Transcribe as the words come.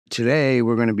Today,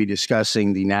 we're going to be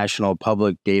discussing the National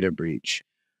Public Data Breach,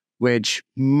 which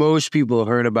most people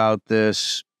heard about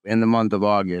this in the month of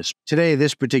August. Today,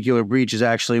 this particular breach is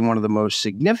actually one of the most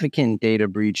significant data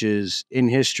breaches in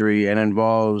history and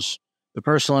involves the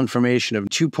personal information of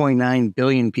 2.9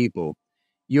 billion people.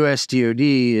 US DoD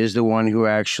is the one who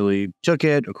actually took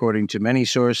it, according to many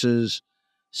sources.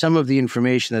 Some of the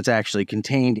information that's actually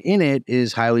contained in it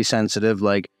is highly sensitive,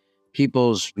 like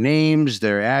people's names,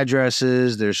 their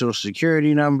addresses, their social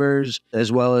security numbers,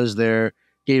 as well as their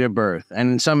date of birth.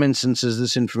 And in some instances,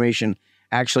 this information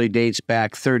actually dates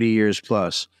back 30 years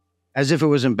plus. As if it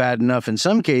wasn't bad enough, in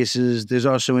some cases, there's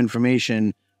also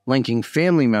information linking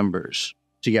family members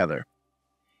together.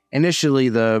 Initially,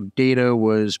 the data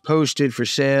was posted for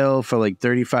sale for like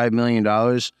 $35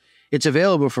 million. It's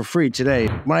available for free today.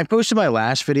 When I posted my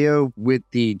last video with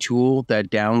the tool that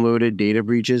downloaded data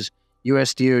breaches,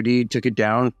 US DoD took it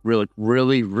down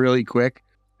really quick.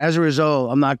 As a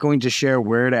result, I'm not going to share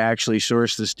where to actually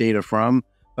source this data from,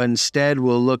 but instead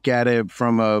we'll look at it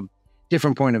from a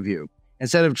different point of view.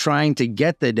 Instead of trying to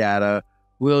get the data,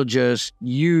 we'll just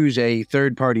use a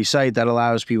third-party site that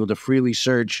allows people to freely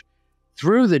search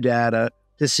through the data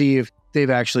to see if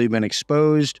they've actually been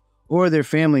exposed or their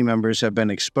family members have been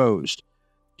exposed,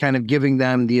 kind of giving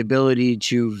them the ability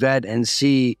to vet and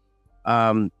see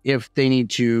if they need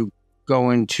to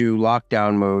go into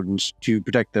lockdown mode to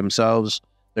protect themselves,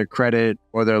 their credit,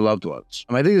 or their loved ones.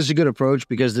 I think this is a good approach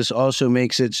because this also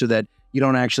makes it so that you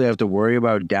don't actually have to worry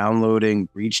about downloading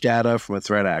breach data from a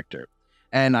threat actor.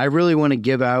 And I really want to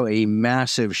give out a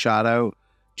massive shout out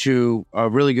to a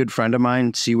really good friend of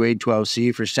mine,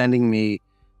 CWade12C, for sending me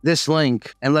this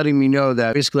link and letting me know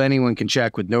that basically anyone can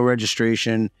check with no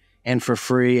registration and for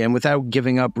free and without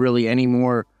giving up really any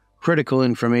more critical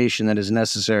information that is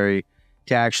necessary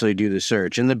to actually do the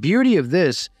search. And the beauty of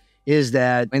this is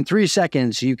that in 3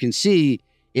 seconds, you can see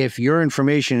if your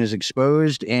information is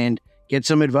exposed and get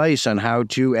some advice on how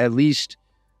to at least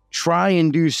try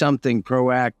and do something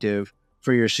proactive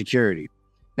for your security.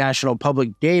 National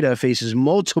Public Data faces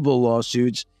multiple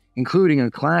lawsuits, including a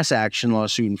class action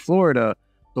lawsuit in Florida.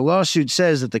 The lawsuit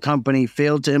says that the company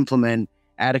failed to implement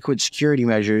adequate security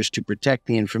measures to protect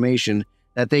the information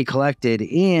that they collected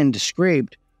and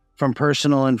scraped from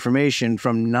personal information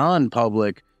from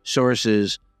non-public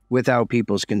sources without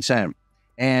people's consent.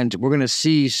 And we're going to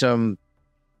see some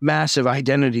massive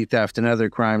identity theft and other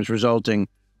crimes resulting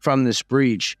from this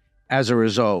breach as a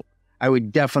result. I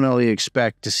would definitely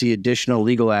expect to see additional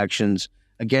legal actions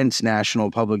against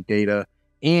National Public Data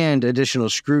and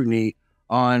additional scrutiny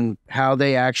on how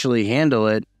they actually handle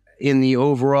it in the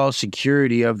overall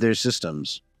security of their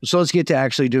systems. So let's get to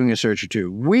actually doing a search or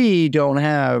two. We don't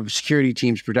have security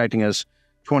teams protecting us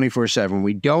 24/7.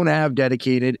 We don't have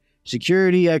dedicated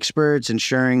security experts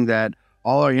ensuring that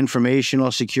all our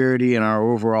informational security and our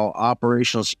overall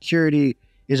operational security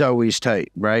is always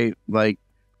tight, right? Like,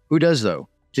 who does though?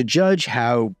 To judge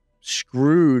how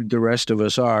screwed the rest of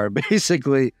us are,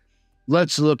 basically,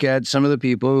 let's look at some of the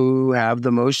people who have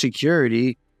the most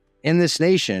security in this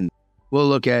nation. We'll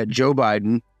look at Joe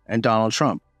Biden and Donald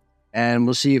Trump, and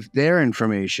we'll see if their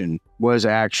information was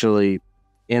actually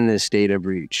in this data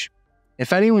breach.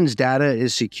 If anyone's data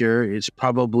is secure, it's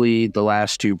probably the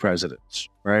last two presidents,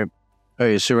 right?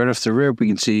 Okay, so right off the rip, we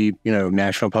can see,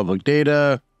 National Public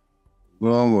Data.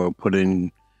 Well, we'll put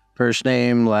in first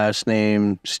name, last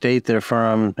name, state they're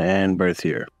from, and birth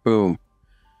year. Boom.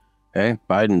 Okay,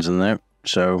 Biden's in there,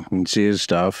 so you can see his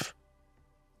stuff.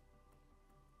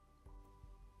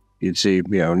 You'd see,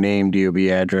 name, DOB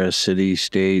address, city,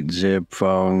 state, zip,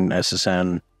 phone,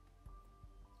 SSN.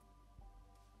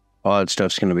 All that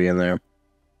stuff's going to be in there.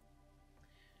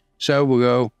 So we'll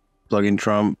go plug in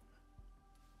Trump.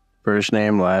 First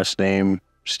name, last name,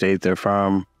 state they're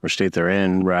from, or state they're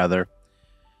in, rather,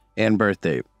 and birth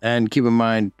date. And keep in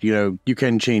mind, you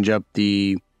can change up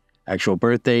the actual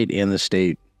birth date and the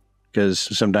state, because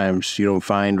sometimes you don't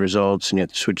find results and you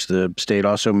have to switch the state.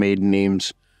 Also, maiden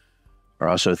names are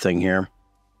also a thing here.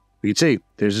 You can see,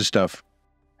 there's the stuff.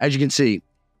 As you can see,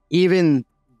 even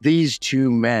these two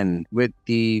men with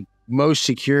the most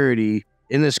security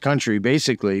in this country,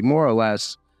 basically, more or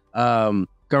less,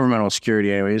 governmental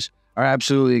security anyways, are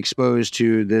absolutely exposed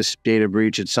to this data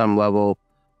breach at some level.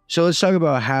 So let's talk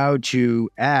about how to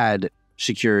add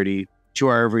security to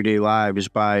our everyday lives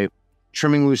by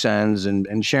trimming loose ends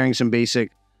and sharing some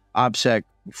basic OpSec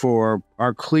for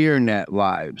our ClearNet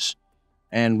lives.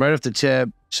 And right off the tip,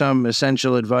 some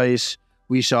essential advice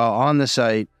we saw on the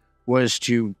site was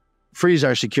to freeze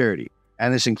our security.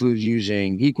 And this includes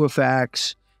using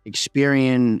Equifax,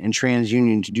 Experian, and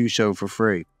TransUnion to do so for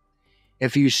free.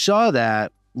 If you saw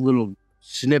that little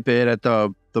snippet at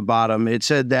the bottom, it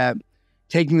said that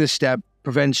taking this step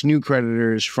prevents new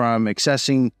creditors from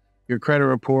accessing your credit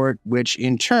report, which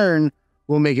in turn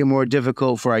will make it more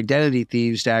difficult for identity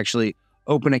thieves to actually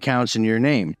open accounts in your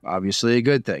name. Obviously a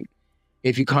good thing.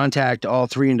 If you contact all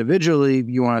three individually,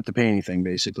 you won't have to pay anything,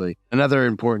 basically. Another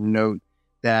important note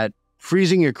that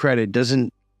freezing your credit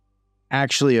doesn't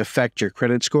actually affect your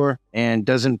credit score and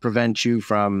doesn't prevent you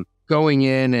from going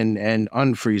in and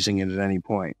unfreezing it at any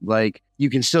point. Like, you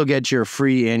can still get your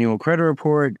free annual credit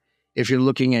report. If you're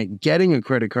looking at getting a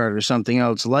credit card or something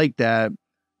else like that,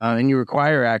 and you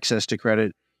require access to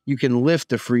credit, you can lift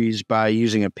the freeze by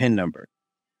using a PIN number.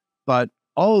 But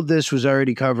all of this was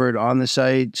already covered on the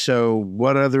site. So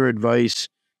what other advice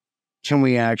can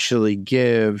we actually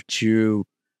give to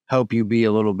help you be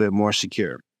a little bit more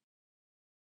secure?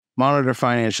 Monitor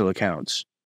financial accounts.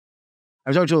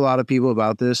 I've talked to a lot of people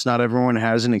about this. Not everyone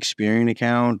has an Experian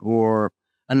account or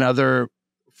another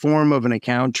form of an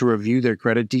account to review their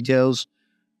credit details.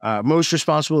 Most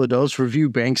responsible adults review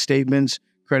bank statements,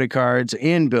 credit cards,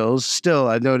 and bills. Still,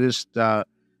 I've noticed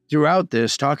throughout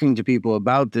this, talking to people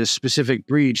about this specific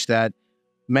breach, that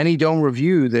many don't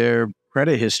review their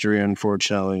credit history,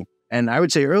 unfortunately. And I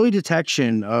would say early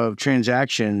detection of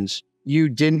transactions you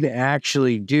didn't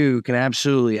actually do can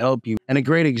absolutely help you. And a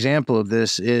great example of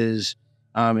this is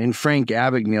in Frank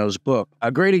Abagnale's book.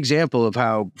 A great example of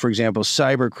how, for example,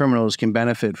 cyber criminals can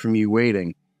benefit from you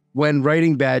waiting. When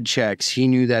writing bad checks, he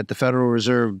knew that the Federal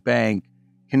Reserve Bank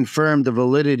confirmed the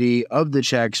validity of the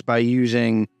checks by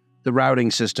using the routing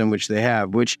system which they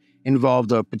have, which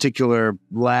involved a particular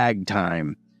lag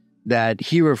time that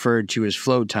he referred to as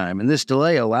float time. And this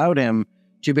delay allowed him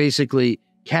to basically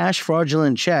cash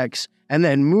fraudulent checks and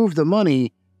then move the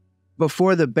money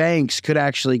before the banks could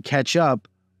actually catch up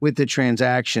with the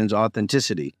transaction's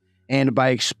authenticity. And by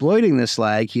exploiting this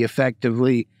lag, he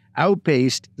effectively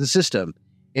outpaced the system.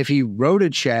 If he wrote a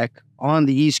check on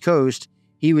the East Coast,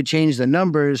 he would change the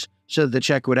numbers so that the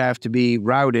check would have to be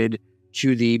routed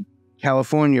to the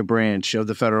California branch of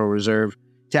the Federal Reserve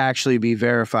to actually be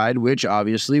verified, which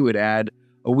obviously would add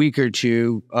a week or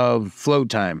two of float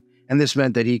time. And this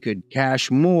meant that he could cash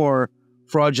more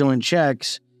fraudulent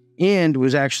checks and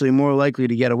was actually more likely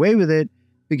to get away with it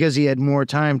because he had more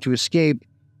time to escape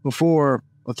before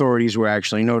authorities were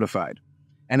actually notified.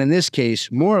 And in this case,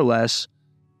 more or less,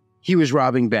 he was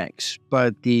robbing banks.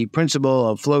 But the principle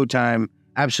of float time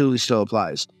absolutely still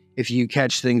applies. If you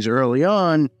catch things early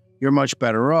on, you're much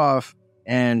better off.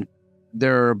 And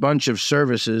there are a bunch of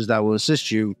services that will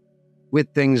assist you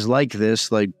with things like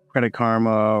this, like Credit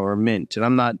Karma or Mint. And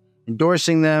I'm not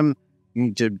endorsing them. You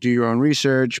need to do your own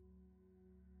research.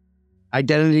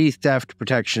 Identity theft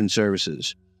protection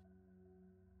services.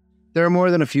 There are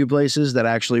more than a few places that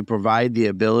actually provide the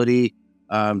ability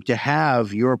to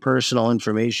have your personal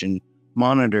information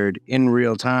monitored in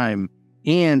real time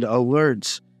and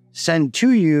alerts sent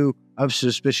to you of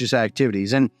suspicious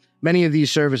activities. And many of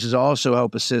these services also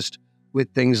help assist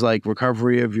with things like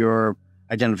recovery of your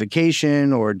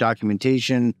identification or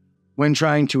documentation when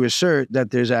trying to assert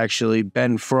that there's actually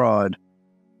been fraud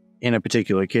in a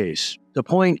particular case. The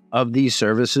point of these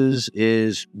services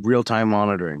is real-time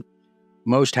monitoring.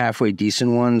 Most halfway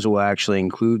decent ones will actually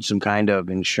include some kind of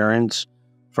insurance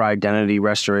for identity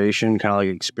restoration, kind of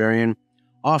like Experian.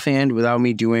 Offhand, without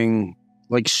me doing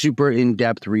like super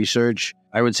in-depth research,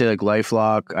 I would say like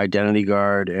LifeLock, Identity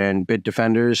Guard, and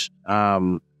Bitdefenders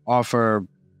offer,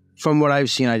 from what I've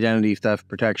seen, identity theft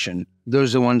protection.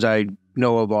 Those are the ones I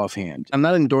know of offhand. I'm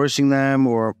not endorsing them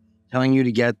or telling you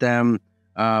to get them.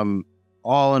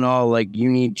 All in all, like, you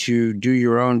need to do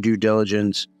your own due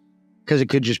diligence because it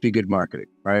could just be good marketing,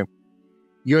 right?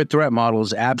 Your threat model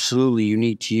is absolutely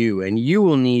unique to you, and you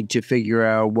will need to figure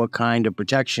out what kind of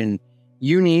protection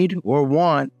you need or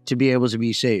want to be able to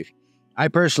be safe. I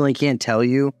personally can't tell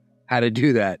you how to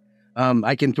do that.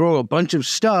 I can throw a bunch of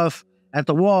stuff at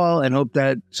the wall and hope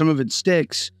that some of it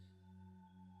sticks,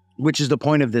 which is the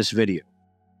point of this video.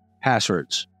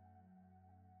 Passwords.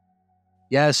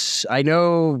 Yes, I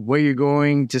know what you're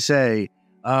going to say.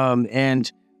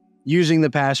 And using the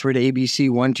password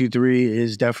ABC123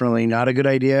 is definitely not a good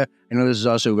idea. I know this is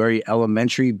also very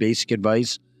elementary, basic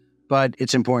advice, but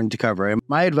it's important to cover. And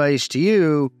my advice to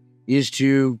you is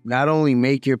to not only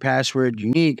make your password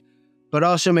unique, but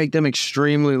also make them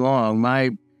extremely long.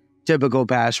 My typical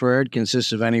password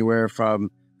consists of anywhere from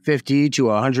 50 to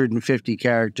 150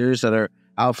 characters that are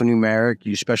alphanumeric,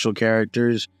 use special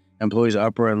characters, employs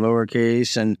upper and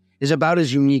lowercase, and is about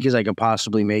as unique as I could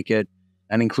possibly make it,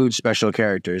 and includes special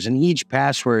characters. And each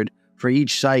password for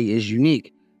each site is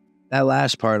unique. That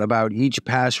last part about each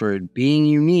password being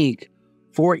unique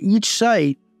for each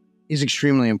site is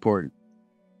extremely important.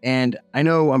 And I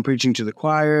know I'm preaching to the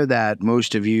choir that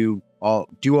most of you all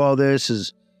do all this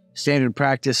as standard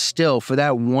practice. Still, for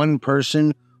that one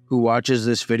person who watches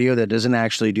this video that doesn't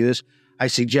actually do this, I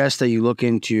suggest that you look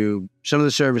into some of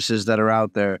the services that are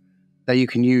out there that you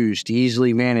can use to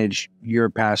easily manage your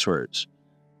passwords.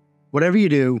 Whatever you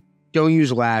do, don't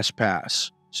use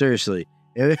LastPass. Seriously.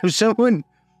 If someone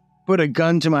put a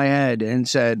gun to my head and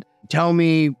said, tell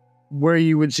me where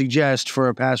you would suggest for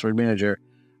a password manager,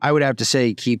 I would have to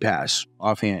say KeePass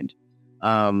offhand.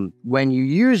 When you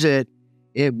use it,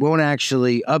 it won't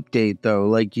actually update, though,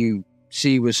 like you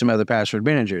see with some other password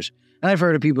managers. And I've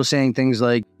heard of people saying things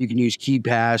like you can use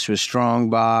KeePass with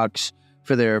Strongbox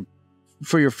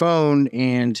for your phone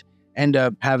and end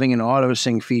up having an auto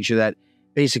sync feature that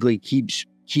basically keeps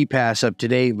KeePass up to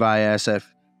date via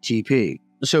SFTP.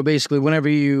 So basically, whenever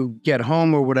you get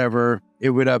home or whatever, it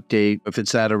would update if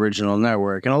it's that original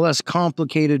network. And a less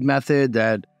complicated method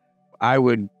that I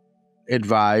would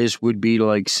advise would be to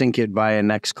like sync it via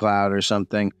Nextcloud or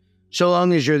something, so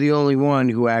long as you're the only one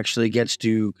who actually gets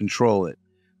to control it.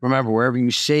 Remember, wherever you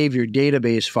save your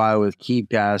database file with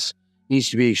KeePass needs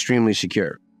to be extremely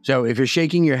secure. So if you're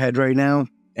shaking your head right now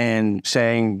and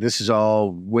saying this is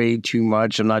all way too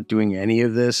much, I'm not doing any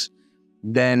of this,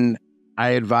 then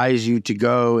I advise you to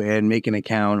go and make an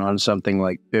account on something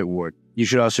like Bitwarden. You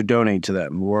should also donate to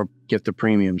them or get the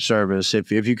premium service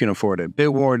if you can afford it.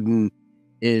 Bitwarden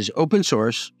is open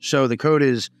source, so the code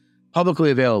is publicly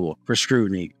available for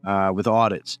scrutiny with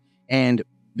audits. And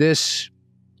this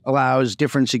allows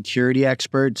different security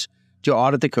experts to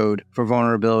audit the code for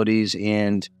vulnerabilities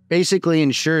and basically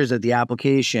ensures that the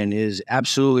application is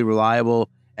absolutely reliable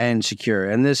and secure.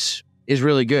 And this is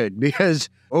really good because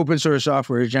open source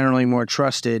software is generally more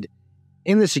trusted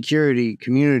in the security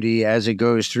community as it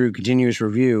goes through continuous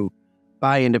review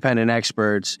by independent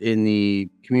experts in the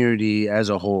community as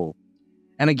a whole.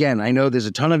 And again, I know there's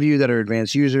a ton of you that are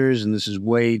advanced users and this is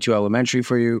way too elementary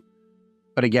for you.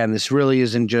 But again, this really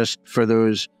isn't just for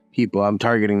those people. I'm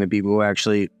targeting the people who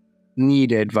actually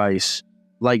need advice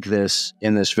like this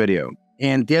in this video.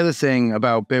 And the other thing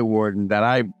about Bitwarden that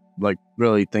I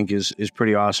really think is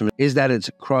pretty awesome is that it's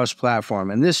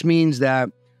cross-platform. And this means that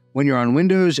when you're on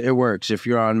Windows, it works. If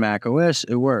you're on Mac OS,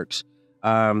 it works.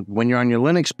 When you're on your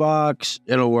Linux box,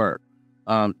 it'll work.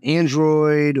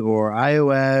 Android or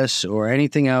iOS or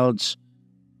anything else,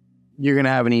 you're going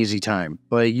to have an easy time.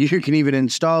 But you can even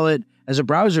install it as a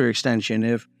browser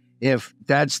extension if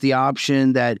that's the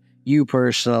option that you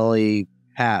personally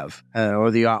have,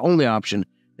 or the only option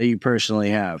that you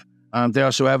personally have. They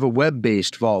also have a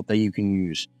web-based vault that you can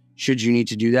use should you need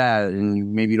to do that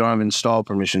and maybe you don't have install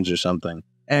permissions or something.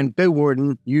 And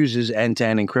Bitwarden uses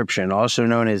end-to-end encryption, also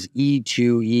known as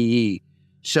E2EE.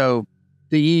 So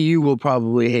the EU will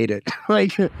probably hate it.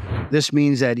 This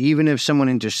means that even if someone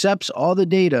intercepts all the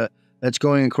data that's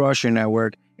going across your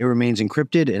network, it remains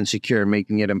encrypted and secure,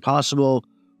 making it impossible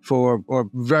or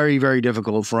very, very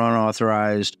difficult for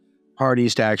unauthorized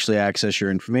parties to actually access your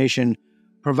information,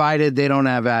 provided they don't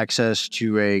have access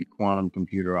to a quantum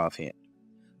computer offhand.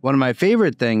 One of my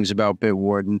favorite things about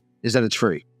Bitwarden is that it's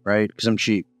free, right? Because I'm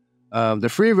cheap. The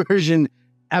free version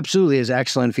absolutely has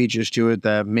excellent features to it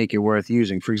that make it worth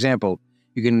using. For example,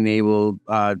 you can enable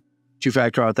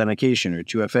two-factor authentication or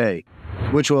 2FA,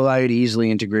 which will allow you to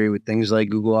easily integrate with things like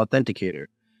Google Authenticator,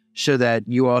 so that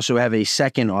you also have a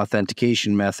second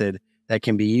authentication method that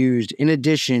can be used in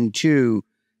addition to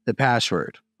the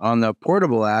password. On the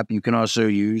portable app, you can also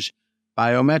use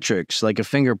biometrics like a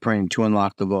fingerprint to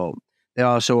unlock the vault. They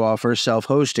also offer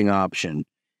self-hosting option.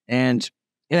 And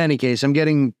in any case, I'm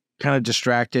getting kind of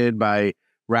distracted by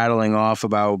rattling off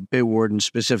about Bitwarden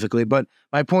specifically. But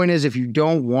my point is, if you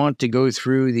don't want to go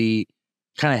through the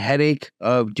kind of headache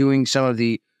of doing some of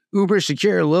the uber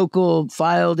secure local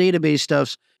file database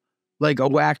stuffs like a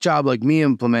whack job like me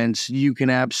implements, you can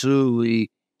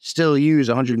absolutely still use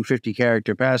 150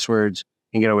 character passwords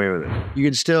and get away with it. You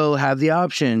can still have the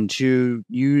option to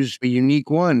use a unique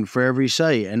one for every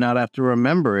site and not have to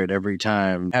remember it every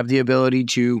time. Have the ability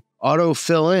to auto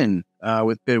fill in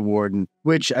with Bitwarden,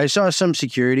 which I saw some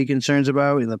security concerns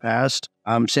about in the past.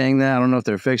 I'm saying that, I don't know if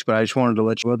they're fixed, but I just wanted to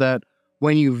let you know that.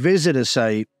 When you visit a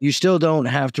site, you still don't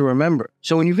have to remember.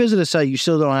 So when you visit a site, you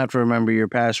still don't have to remember your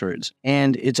passwords.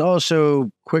 And it's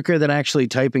also quicker than actually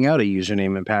typing out a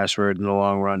username and password in the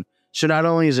long run. So not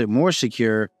only is it more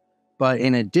secure, but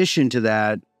in addition to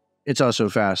that, it's also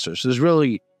faster. So there's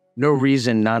really no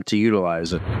reason not to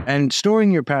utilize it. And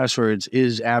storing your passwords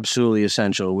is absolutely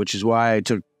essential, which is why I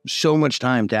took so much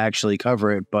time to actually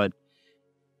cover it. But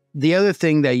the other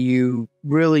thing that you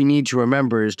really need to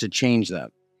remember is to change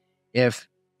them. If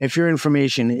If your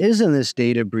information is in this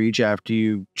data breach after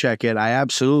you check it, I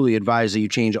absolutely advise that you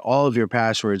change all of your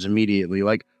passwords immediately.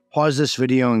 Like, pause this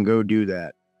video and go do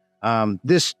that.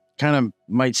 This kind of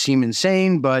might seem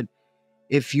insane, but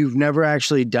if you've never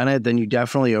actually done it, then you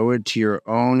definitely owe it to your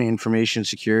own information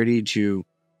security to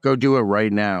go do it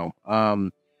right now.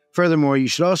 Furthermore, you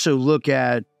should also look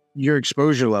at your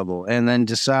exposure level and then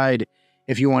decide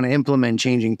if you want to implement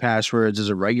changing passwords as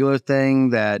a regular thing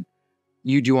that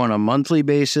you do on a monthly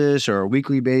basis or a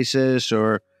weekly basis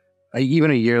or even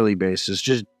a yearly basis.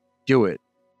 Just do it.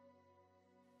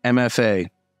 MFA.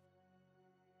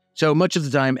 So much of the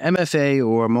time, MFA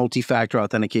or multi-factor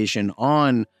authentication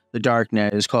on the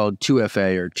darknet is called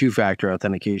 2FA or two-factor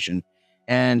authentication.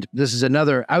 And this is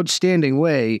another outstanding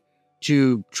way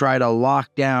to try to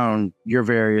lock down your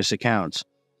various accounts.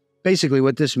 Basically,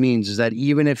 what this means is that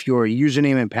even if your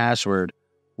username and password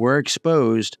were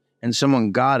exposed and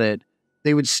someone got it,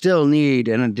 they would still need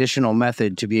an additional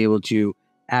method to be able to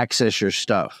access your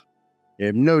stuff. I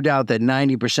have no doubt that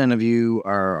 90% of you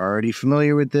are already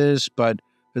familiar with this, but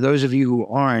for those of you who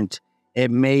aren't,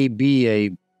 it may be a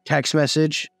text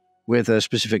message with a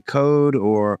specific code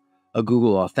or a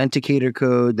Google Authenticator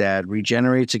code that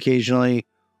regenerates occasionally,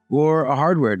 or a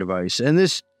hardware device. And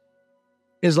this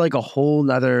is like a whole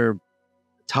nother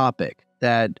topic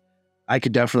that I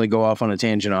could definitely go off on a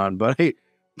tangent on, but I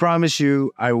promise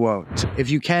you I won't. If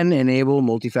you can enable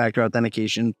multi-factor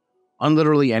authentication on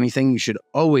literally anything, you should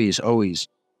always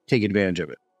take advantage of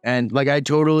it. And like, I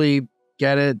totally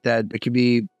get it that it could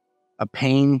be a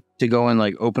pain to go and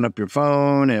like open up your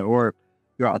phone or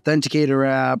your Authenticator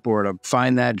app or to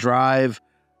find that drive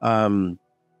and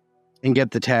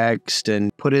get the text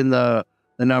and put in the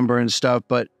number and stuff,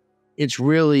 but it's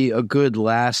really a good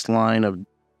last line of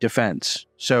defense.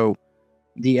 So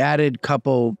the added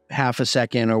couple half a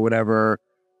second or whatever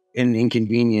in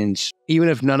inconvenience, even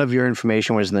if none of your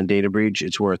information was in the data breach,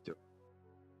 it's worth it.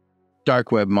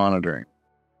 Dark web monitoring.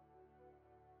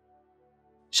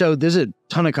 So there's a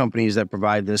ton of companies that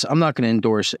provide this. I'm not going to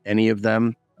endorse any of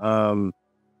them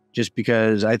just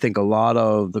because I think a lot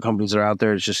of the companies that are out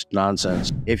there is just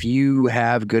nonsense. If you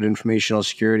have good informational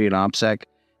security and OpSec,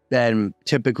 then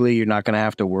typically you're not going to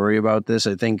have to worry about this.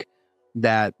 I think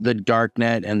that the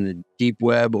darknet and the deep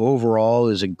web overall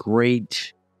is a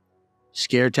great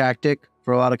scare tactic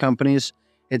for a lot of companies.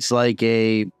 It's like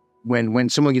when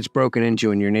someone gets broken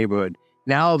into in your neighborhood,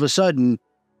 now all of a sudden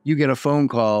you get a phone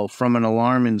call from an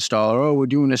alarm installer. Oh, we're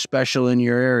doing a special in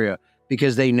your area,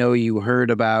 because they know you heard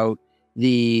about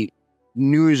the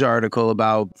news article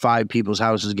about 5 people's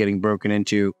houses getting broken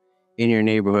into in your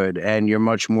neighborhood, and you're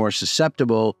much more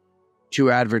susceptible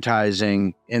to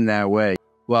advertising in that way.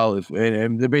 Well, they're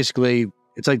basically,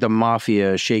 it's like the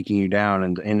mafia shaking you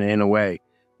down in a way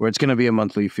where it's going to be a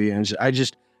monthly fee. And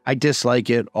I dislike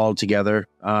it altogether.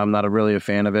 I'm not really a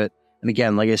fan of it. And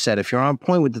again, like I said, if you're on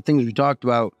point with the things we talked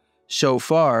about so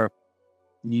far,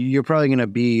 you're probably going to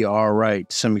be all right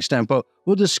to some extent. But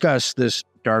we'll discuss this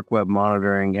dark web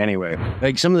monitoring anyway.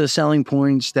 Like some of the selling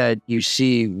points that you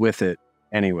see with it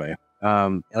anyway.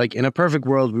 Like in a perfect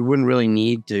world, we wouldn't really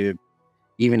need to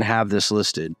even have this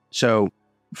listed. So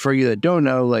for you that don't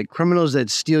know, like criminals that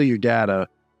steal your data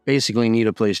basically need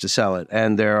a place to sell it.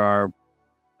 And there are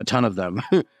a ton of them.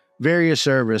 Various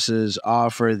services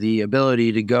offer the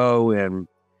ability to go and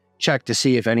check to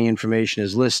see if any information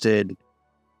is listed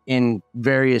in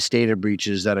various data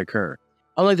breaches that occur.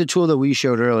 Unlike the tool that we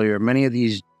showed earlier, many of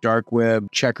these dark web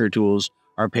checker tools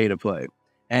are pay to play.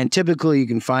 And typically you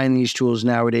can find these tools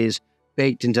nowadays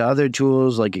baked into other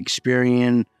tools like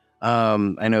Experian.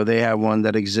 I know they have one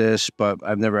that exists, but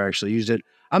I've never actually used it.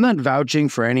 I'm not vouching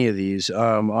for any of these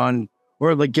or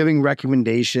like giving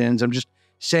recommendations. I'm just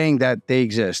saying that they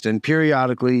exist. And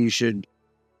periodically you should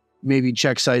maybe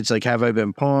check sites like Have I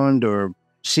Been Pawned, or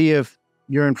see if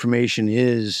your information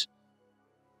is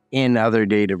in other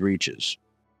data breaches.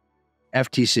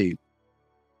 FTC.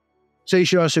 So you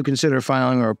should also consider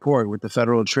filing a report with the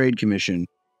Federal Trade Commission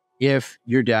if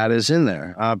your data is in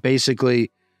there.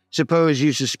 Basically, suppose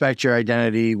you suspect your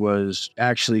identity was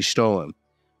actually stolen.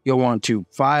 You'll want to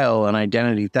file an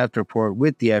identity theft report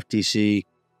with the FTC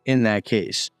in that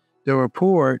case. The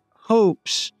report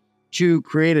hopes to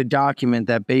create a document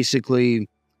that basically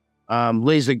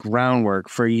lays the groundwork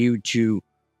for you to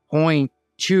point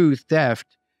to theft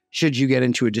should you get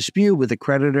into a dispute with a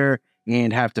creditor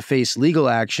and have to face legal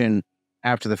action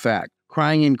after the fact.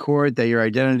 Crying in court that your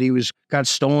identity got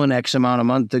stolen X amount a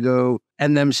month ago,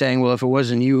 and them saying, well, if it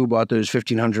wasn't you who bought those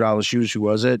 $1,500 shoes, who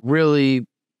was it? Really,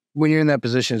 when you're in that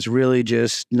position, it's really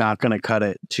just not going to cut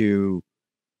it to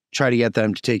try to get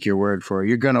them to take your word for it.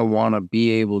 You're going to want to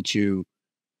be able to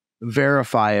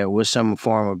verify it with some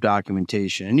form of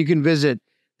documentation. And you can visit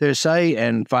their site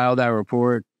and file that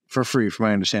report for free, from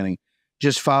my understanding.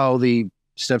 Just follow the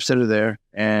steps that are there,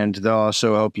 and they'll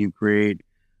also help you create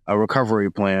a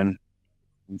recovery plan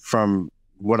from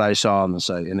what I saw on the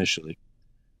site initially,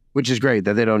 which is great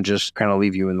that they don't just kind of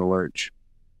leave you in the lurch.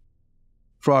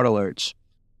 Fraud alerts.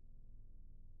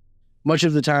 Much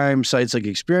of the time, sites like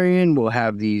Experian will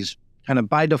have these kind of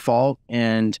by default,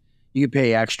 and you can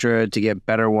pay extra to get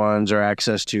better ones or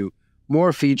access to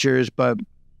more features, but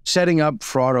setting up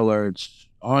fraud alerts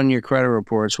on your credit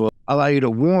reports will allow you to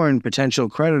warn potential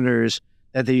creditors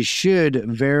that they should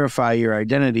verify your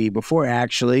identity before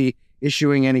actually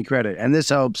issuing any credit. And this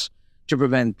helps to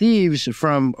prevent thieves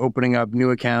from opening up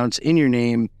new accounts in your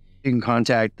name. You can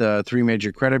contact the 3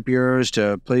 major credit bureaus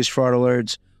to place fraud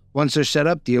alerts. Once they're set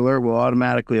up, the alert will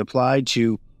automatically apply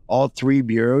to all 3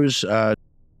 bureaus,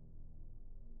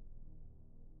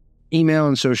 email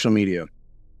and social media.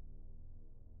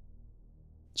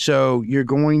 So you're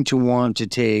going to want to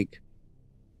take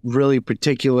really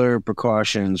particular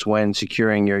precautions when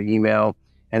securing your email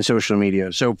and social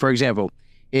media. So, for example,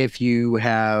 if you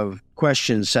have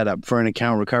questions set up for an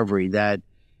account recovery that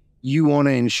you want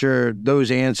to ensure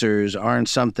those answers aren't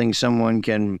something someone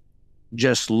can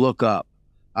just look up.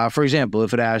 For example,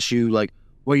 if it asks you like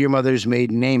what your mother's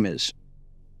maiden name is,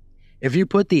 if you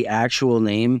put the actual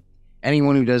name,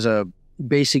 anyone who does a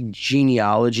basic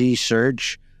genealogy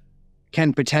search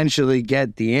can potentially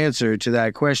get the answer to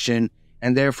that question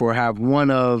and therefore have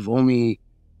one of only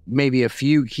maybe a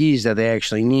few keys that they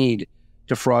actually need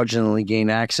to fraudulently gain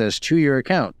access to your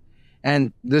account.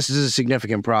 And this is a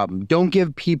significant problem. Don't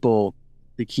give people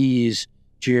the keys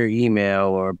to your email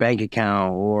or bank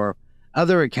account or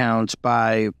other accounts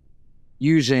by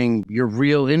using your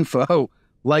real info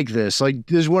like this. Like,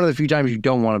 this is one of the few times you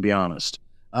don't want to be honest.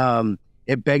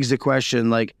 It begs the question,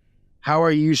 like, how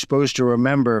are you supposed to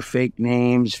remember fake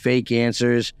names, fake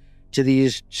answers to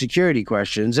these security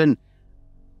questions? And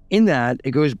in that,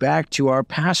 it goes back to our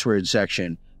password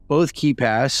section. Both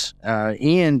KeePass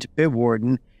and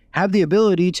Bitwarden have the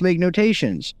ability to make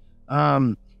notations.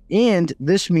 And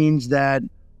this means that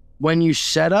when you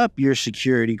set up your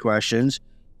security questions,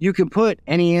 you can put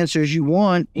any answers you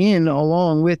want in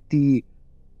along with the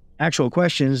actual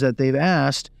questions that they've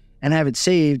asked and have it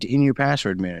saved in your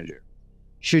password manager.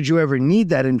 Should you ever need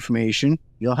that information,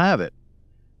 you'll have it.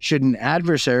 Should an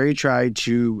adversary try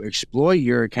to exploit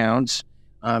your accounts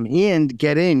and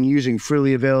get in using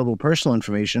freely available personal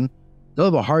information, they'll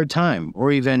have a hard time,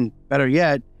 or even better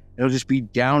yet, it'll just be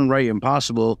downright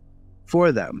impossible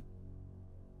for them.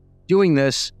 Doing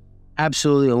this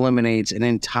absolutely eliminates an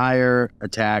entire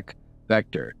attack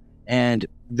vector. And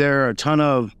there are a ton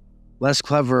of less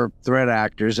clever threat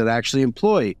actors that actually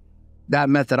employ that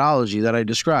methodology that I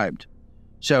described.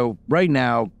 So right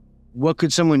now, what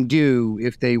could someone do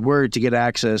if they were to get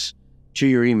access to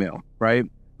your email, right?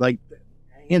 Like,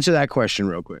 answer that question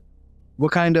real quick.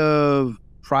 What kind of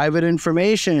private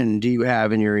information do you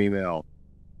have in your email?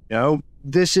 You know,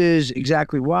 this is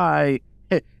exactly why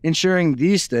ensuring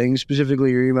these things,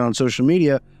 specifically your email and social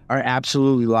media, are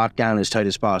absolutely locked down as tight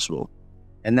as possible.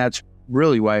 And that's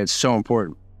really why it's so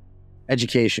important.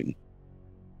 Education.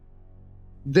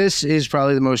 This is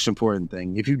probably the most important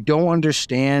thing. If you don't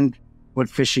understand what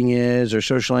phishing is or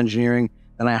social engineering,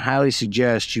 then I highly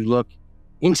suggest you look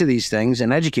into these things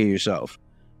and educate yourself.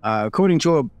 According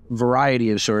to a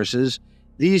variety of sources,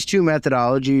 these 2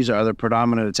 methodologies are the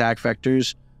predominant attack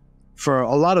vectors for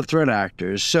a lot of threat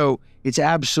actors. So it's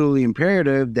absolutely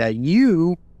imperative that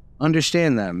you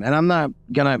understand them. And I'm not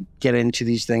going to get into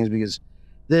these things because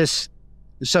this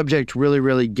subject really,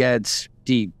 really gets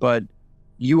deep, but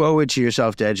you owe it to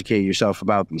yourself to educate yourself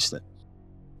about these things.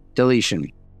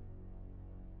 Deletion.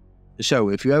 So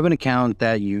if you have an account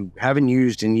that you haven't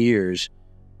used in years,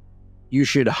 you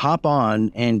should hop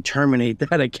on and terminate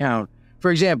that account. For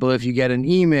example, if you get an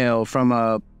email from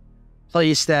a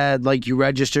place that like you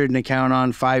registered an account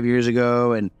on 5 years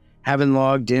ago and haven't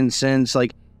logged in since,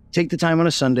 like, take the time on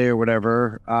a Sunday or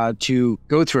whatever to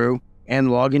go through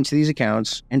and log into these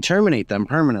accounts and terminate them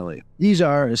permanently. These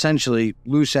are essentially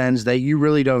loose ends that you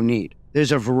really don't need.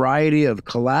 There's a variety of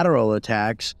collateral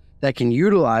attacks that can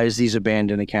utilize these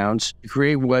abandoned accounts to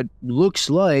create what looks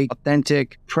like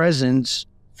authentic presence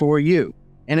for you.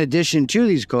 In addition to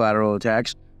these collateral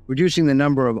attacks, reducing the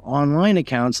number of online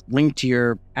accounts linked to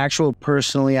your actual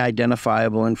personally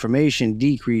identifiable information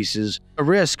decreases the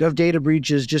risk of data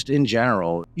breaches just in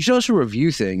general. You should also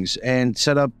review things and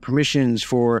set up permissions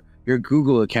for your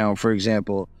Google account, for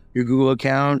example. Your Google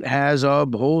account has a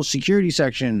whole security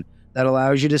section that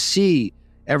allows you to see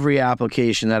every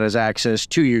application that has access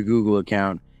to your Google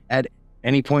account at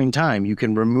any point in time. You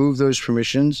can remove those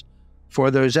permissions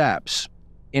for those apps.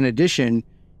 In addition,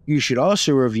 you should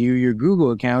also review your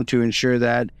Google account to ensure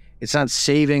that it's not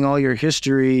saving all your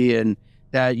history and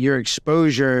that your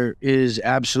exposure is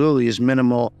absolutely as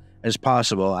minimal as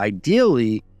possible.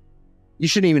 Ideally, you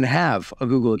shouldn't even have a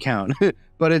Google account,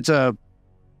 but that's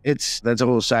a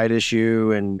whole side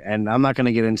issue, and I'm not going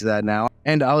to get into that now.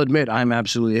 And I'll admit I'm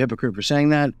absolutely a hypocrite for saying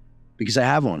that because I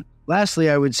have one. Lastly,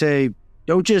 I would say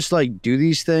don't just do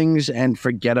these things and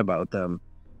forget about them.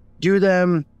 Do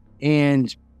them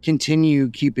and continue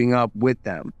keeping up with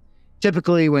them.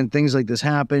 Typically, when things like this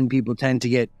happen, people tend to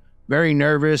get very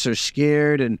nervous or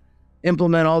scared and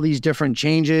implement all these different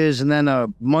changes. And then a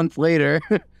month later,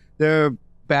 they're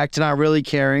back to not really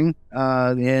caring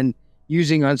and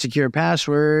using unsecure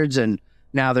passwords. And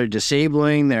now they're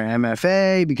disabling their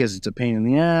MFA because it's a pain in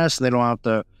the ass. They don't have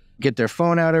to get their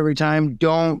phone out every time.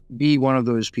 Don't be one of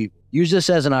those people. Use this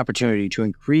as an opportunity to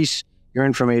increase your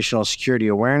informational security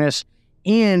awareness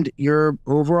and your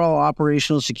overall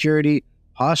operational security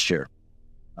posture.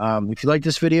 If you like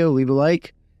this video, leave a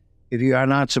like. If you are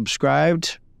not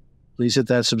subscribed, please hit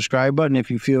that subscribe button if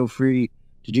you feel free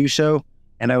to do so.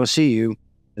 And I will see you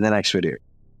in the next video.